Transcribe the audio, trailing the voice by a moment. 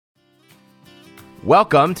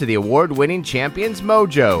Welcome to the award-winning Champions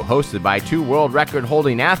Mojo, hosted by two world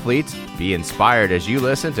record-holding athletes. Be inspired as you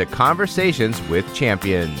listen to Conversations with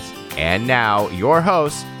Champions. And now, your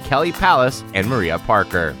hosts, Kelly Pallas and Maria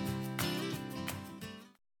Parker.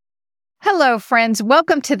 Hello, friends.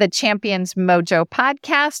 Welcome to the Champions Mojo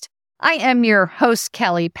podcast. I am your host,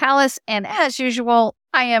 Kelly Pallas, and as usual,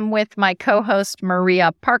 I am with my co-host,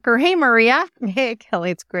 Maria Parker. Hey, Maria. Hey,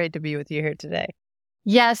 Kelly. It's great to be with you here today.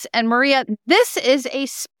 Yes, and Maria, this is a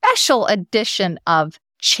special edition of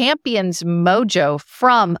Champions Mojo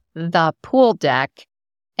from the pool deck,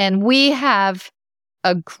 and we have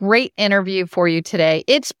a great interview for you today.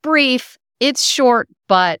 It's brief, it's short,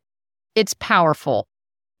 but it's powerful.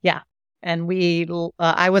 Yeah, and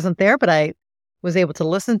I wasn't there, but I was able to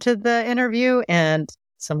listen to the interview and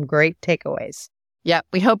some great takeaways. Yeah,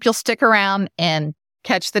 we hope you'll stick around and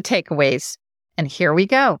catch the takeaways. And here we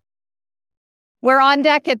go. We're on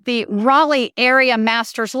deck at the Raleigh Area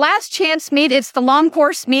Masters Last Chance Meet. It's the long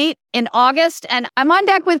course meet in August, and I'm on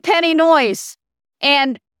deck with Penny Noyes.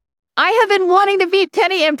 And I have been wanting to meet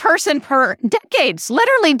Penny in person for decades,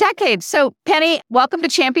 literally decades. So, Penny, welcome to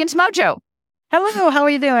Champions Mojo. Hello, how are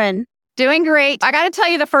you doing? Doing great. I got to tell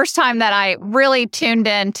you the first time that I really tuned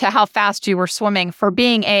in to how fast you were swimming for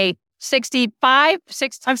being a 65?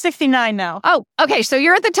 I'm 69 now. Oh, okay. So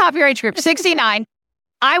you're at the top of your age group, 69.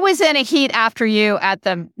 I was in a heat after you at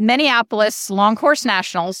the Minneapolis Long Course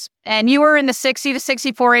Nationals, and you were in the 60 to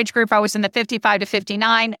 64 age group. I was in the 55 to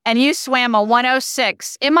 59, and you swam a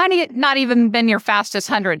 106. It might not even been your fastest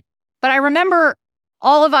 100, but I remember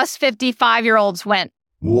all of us 55-year-olds went,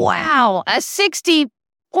 wow, a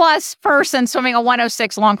 60-plus person swimming a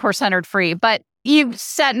 106 long course 100 free. But you've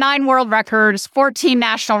set 9 world records, 14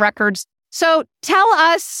 national records. So tell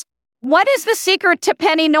us, what is the secret to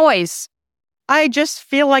Penny Noyes? I just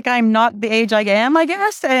feel like I'm not the age I am, I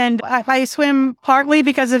guess. And I swim partly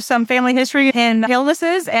because of some family history and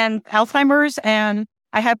illnesses and Alzheimer's. And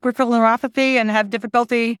I have peripheral neuropathy and have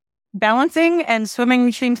difficulty balancing. And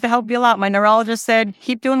swimming seems to help me a lot. My neurologist said,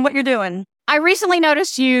 keep doing what you're doing. I recently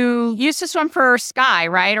noticed you used to swim for Sky,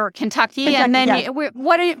 right? Or Kentucky. And then yeah.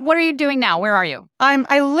 What are you doing now? Where are you?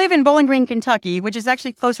 I live in Bowling Green, Kentucky, which is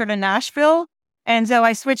actually closer to Nashville. And so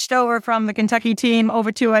I switched over from the Kentucky team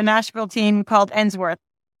over to a Nashville team called Ensworth.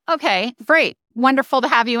 Okay, great. Wonderful to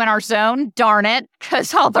have you in our zone. Darn it,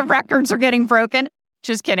 because all the records are getting broken.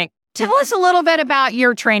 Just kidding. Tell us a little bit about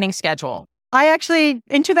your training schedule.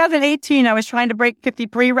 In 2018, I was trying to break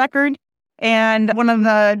 53 record. And one of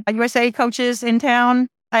the USA coaches in town,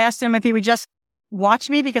 I asked him if he would just watch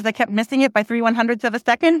me because I kept missing it by 3/100ths of a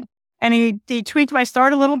second. And he tweaked my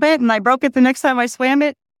start a little bit, and I broke it the next time I swam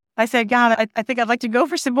it. I said, God, I think I'd like to go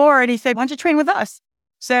for some more. And he said, why don't you train with us?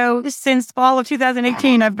 So since fall of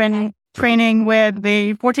 2018, I've been training with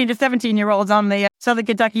the 14 to 17-year-olds on the Southern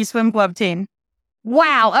Kentucky Swim Club team.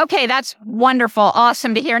 Wow. Okay, that's wonderful.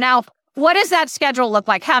 Awesome to hear. Now, what does that schedule look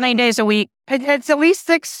like? How many days a week? It's at least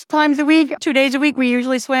 6 times a week, 2 days a week. We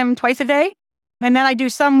usually swim twice a day. And then I do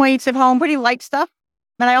some weights at home, pretty light stuff.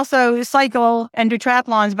 And I also cycle and do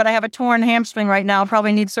triathlons, but I have a torn hamstring right now.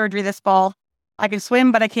 Probably need surgery this fall. I can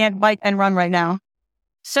swim, but I can't bike and run right now.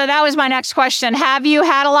 So that was my next question. Have you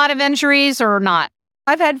had a lot of injuries or not?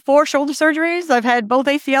 I've had 4 shoulder surgeries. I've had both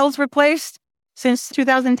ACLs replaced since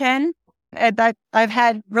 2010. And I've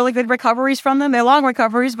had really good recoveries from them. They're long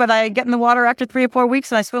recoveries, but I get in the water after 3 or 4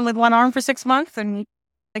 weeks and I swim with one arm for 6 months and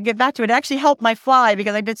I get back to it. It actually helped my fly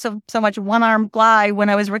because I did so much one-arm fly when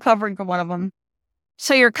I was recovering from one of them.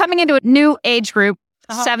 So you're coming into a new age group.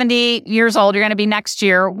 70 years old, you're going to be next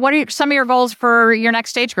year. What are some of your goals for your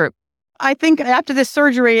next age group? I think after this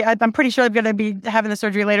surgery, I'm pretty sure I'm going to be having the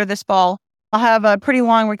surgery later this fall. I'll have a pretty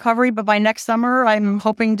long recovery, but by next summer, I'm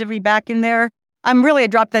hoping to be back in there. I'm really a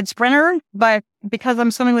drop-dead sprinter, but because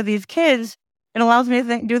I'm swimming with these kids, it allows me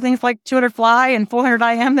to do things like 200 fly and 400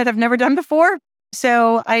 IM that I've never done before.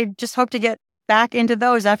 So I just hope to get back into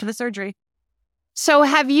those after the surgery. So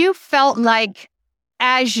have you felt like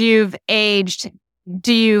as you've aged,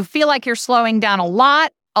 do you feel like you're slowing down a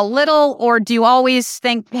lot, a little, or do you always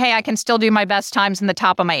think, hey, I can still do my best times in the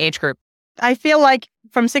top of my age group? I feel like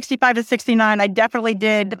from 65 to 69, I definitely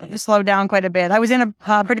did slow down quite a bit. I was in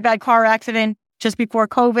a pretty bad car accident just before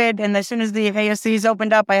COVID, and as soon as the ASCs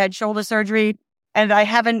opened up, I had shoulder surgery, and I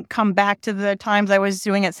haven't come back to the times I was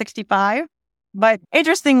doing at 65. But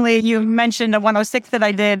interestingly, you mentioned a 106 that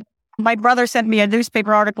I did. My brother sent me a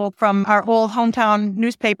newspaper article from our old hometown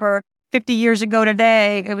newspaper 50 years ago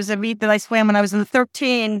today. It was a meet that I swam when I was in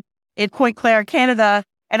 13 in Pointe Claire, Canada,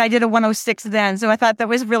 and I did a 106 then. So I thought that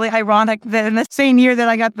was really ironic that in the same year that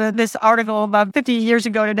I got this article about 50 years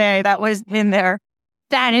ago today, that was in there.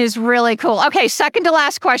 That is really cool. Okay, second to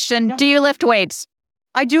last question. Do you lift weights?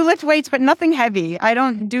 I do lift weights, but nothing heavy. I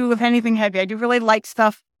don't do anything heavy. I do really light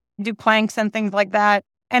stuff, do planks and things like that.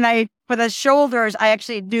 And for the shoulders, I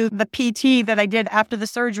actually do the PT that I did after the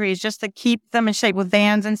surgeries just to keep them in shape with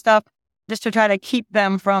bands and stuff, just to try to keep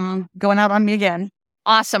them from going out on me again.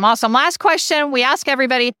 Awesome. Last question. We ask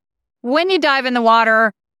everybody, when you dive in the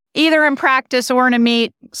water, either in practice or in a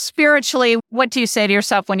meet, spiritually, what do you say to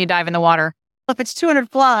yourself when you dive in the water? If it's 200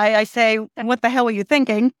 fly, I say, what the hell were you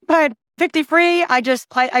thinking? But 50 free, I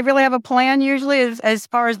really have a plan usually as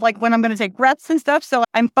far as like when I'm going to take breaths and stuff. So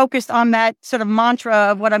I'm focused on that sort of mantra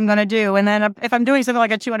of what I'm going to do. And then if I'm doing something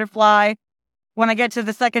like a 200 fly, when I get to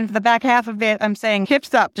the back half of it, I'm saying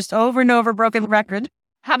hips up, just over and over, broken record.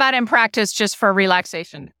 How about in practice just for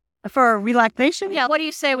relaxation? For relaxation? Yeah. What do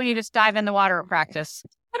you say when you just dive in the water in practice?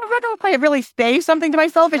 I don't know if I really say something to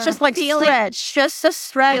myself. It's just like stretch, just a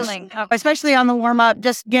stretch. Okay. Especially on the warm-up,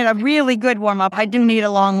 just get a really good warm-up. I do need a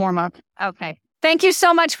long warm-up. Okay. Thank you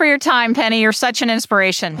so much for your time, Penny. You're such an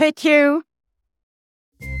inspiration. Thank you.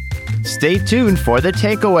 Stay tuned for the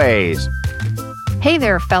takeaways. Hey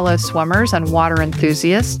there, fellow swimmers and water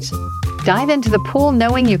enthusiasts. Dive into the pool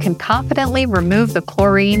knowing you can confidently remove the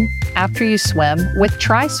chlorine after you swim with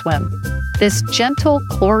TriSwim. This gentle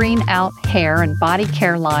chlorine out hair and body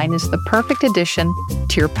care line is the perfect addition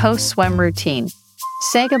to your post-swim routine.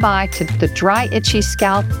 Say goodbye to the dry, itchy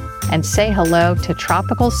scalp and say hello to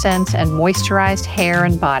tropical scents and moisturized hair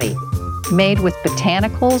and body. Made with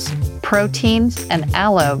botanicals, proteins, and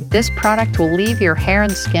aloe, this product will leave your hair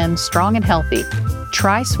and skin strong and healthy.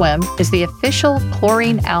 TriSwim is the official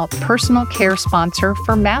chlorine out personal care sponsor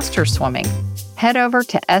for Master Swimming. Head over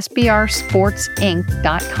to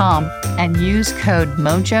sbrsportsinc.com and use code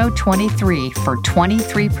MOJO23 for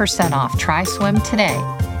 23% off TriSwim today.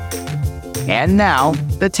 And now,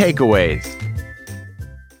 the takeaways.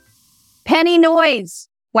 Penny Noyes.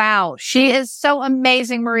 Wow, she is so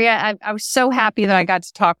amazing, Maria. I was so happy that I got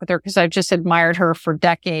to talk with her because I've just admired her for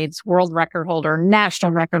decades. World record holder,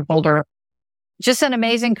 national record holder. Just an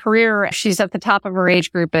amazing career. She's at the top of her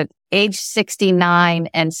age group at age 69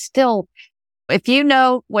 and still, if you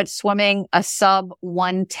know what swimming a sub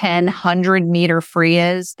 110 100-meter free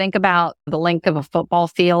is, think about the length of a football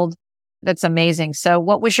field. That's amazing. So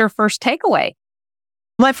what was your first takeaway?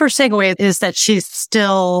 My first takeaway is that she's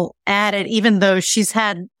still at it, even though she's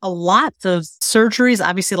had a lot of surgeries,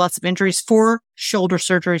 obviously lots of injuries, 4 shoulder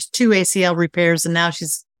surgeries, 2 ACL repairs, and now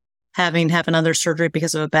she's having to have another surgery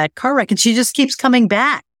because of a bad car wreck. And she just keeps coming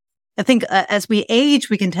back. I think as we age,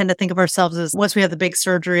 we can tend to think of ourselves as once we have the big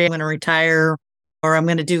surgery, I'm going to retire or I'm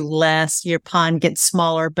going to do less. Your pond gets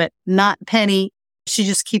smaller, but not Penny. She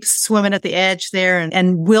just keeps swimming at the edge there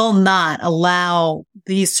and will not allow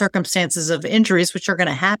these circumstances of injuries, which are going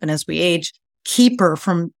to happen as we age, keep her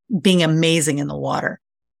from being amazing in the water.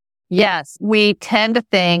 Yes, we tend to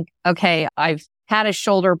think, okay, I've had a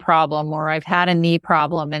shoulder problem or I've had a knee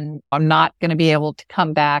problem and I'm not going to be able to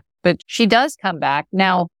come back. But she does come back.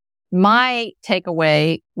 Now, my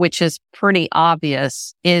takeaway, which is pretty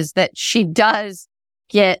obvious, is that she does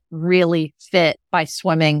get really fit by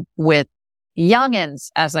swimming with youngins,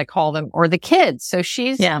 as I call them, or the kids. So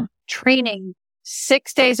she's training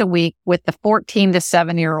 6 days a week with the 14 to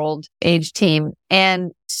 7-year-old age team.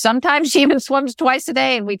 And sometimes she even swims twice a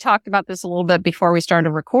day. And we talked about this a little bit before we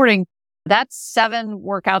started recording. That's 7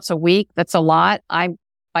 workouts a week. That's a lot. I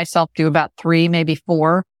myself do about 3, maybe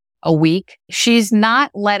 4 a week. She's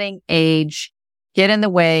not letting age get in the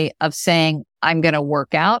way of saying, I'm going to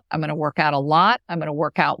work out. I'm going to work out a lot. I'm going to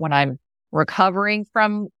work out when I'm recovering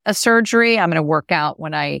from a surgery. I'm going to work out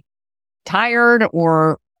when I'm tired,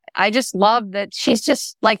 or I just love that she's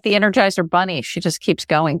just like the Energizer Bunny. She just keeps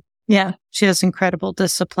going. Yeah, she has incredible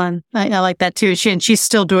discipline. I like that too. She's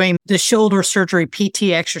still doing the shoulder surgery PT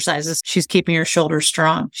exercises. She's keeping her shoulders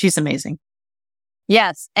strong. She's amazing.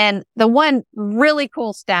 Yes. And the one really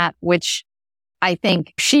cool stat, which I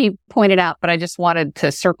think she pointed out, but I just wanted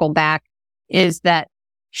to circle back, is that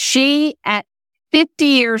she at 50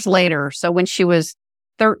 years later, so when she was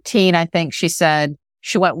 13, I think she said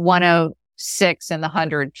she went 106 in the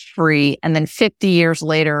 100 free. And then 50 years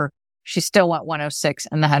later, she still went 106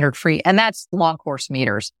 in the 100 free. And that's long course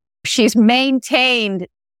meters. She's maintained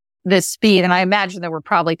this speed. And I imagine there were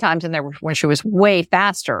probably times in there when she was way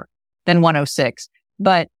faster than 106,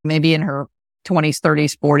 but maybe in her 20s,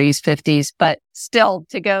 30s, 40s, 50s. But still,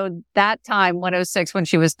 to go that time, 106 when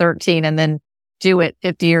she was 13, and then do it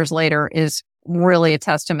 50 years later is really a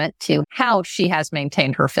testament to how she has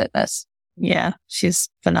maintained her fitness. Yeah, she's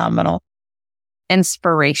phenomenal.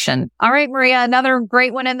 Inspiration. All right, Maria, another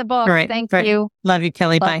great one in the book. All right, Thank you. Love you,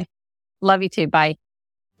 Kelly. Bye. Love you too. Bye.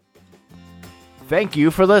 Thank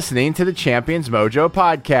you for listening to the Champions Mojo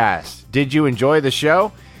podcast. Did you enjoy the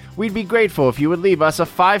show? We'd be grateful if you would leave us a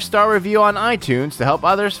 5-star review on iTunes to help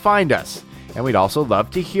others find us. And we'd also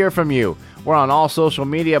love to hear from you. We're on all social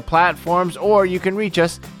media platforms, or you can reach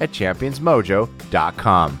us at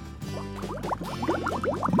championsmojo.com.